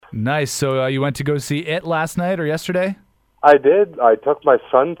Nice. So you went to go see It last night or yesterday? I did. I took my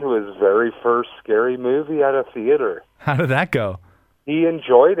son to his very first scary movie at a theater. How did that go? He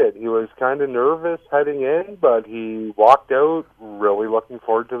enjoyed it. He was kind of nervous heading in, but he walked out really looking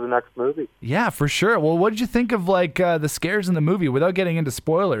forward to the next movie. Yeah, for sure. Well, what did you think of the scares in the movie without getting into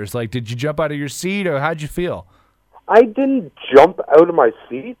spoilers? Like, did you jump out of your seat or how'd you feel? I didn't jump out of my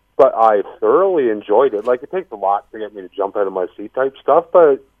seat, but I thoroughly enjoyed it. Like, it takes a lot to get me to jump out of my seat type stuff,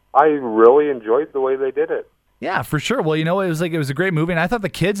 but I really enjoyed the way they did it. Yeah, for sure. Well, it was a great movie, and I thought the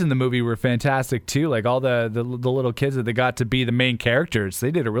kids in the movie were fantastic too. Like all the little kids that they got to be the main characters, they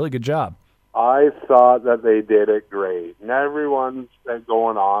did a really good job. I thought that they did it great. And everyone's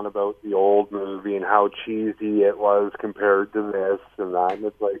going on about the old movie and how cheesy it was compared to this and that. And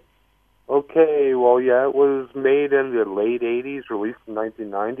it's like, okay, well, yeah, it was made in the late 80s, released in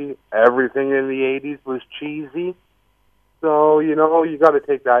 1990. Everything in the 80s was cheesy. So, you got to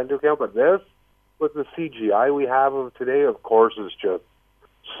take that into account. But this, with the CGI we have of today, of course, is just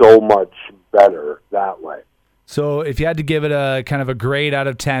so much better that way. So if you had to give it a kind of a grade out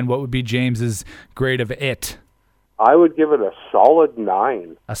of 10, what would be James's grade of It? I would give it a solid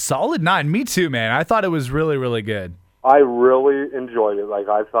 9. A solid 9? Me too, man. I thought it was really, really good. I really enjoyed it. Like,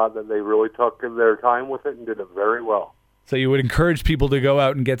 I thought that they really took their time with it and did it very well. So you would encourage people to go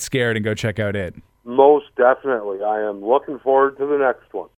out and get scared and go check out It? Most definitely. I am looking forward to the next one.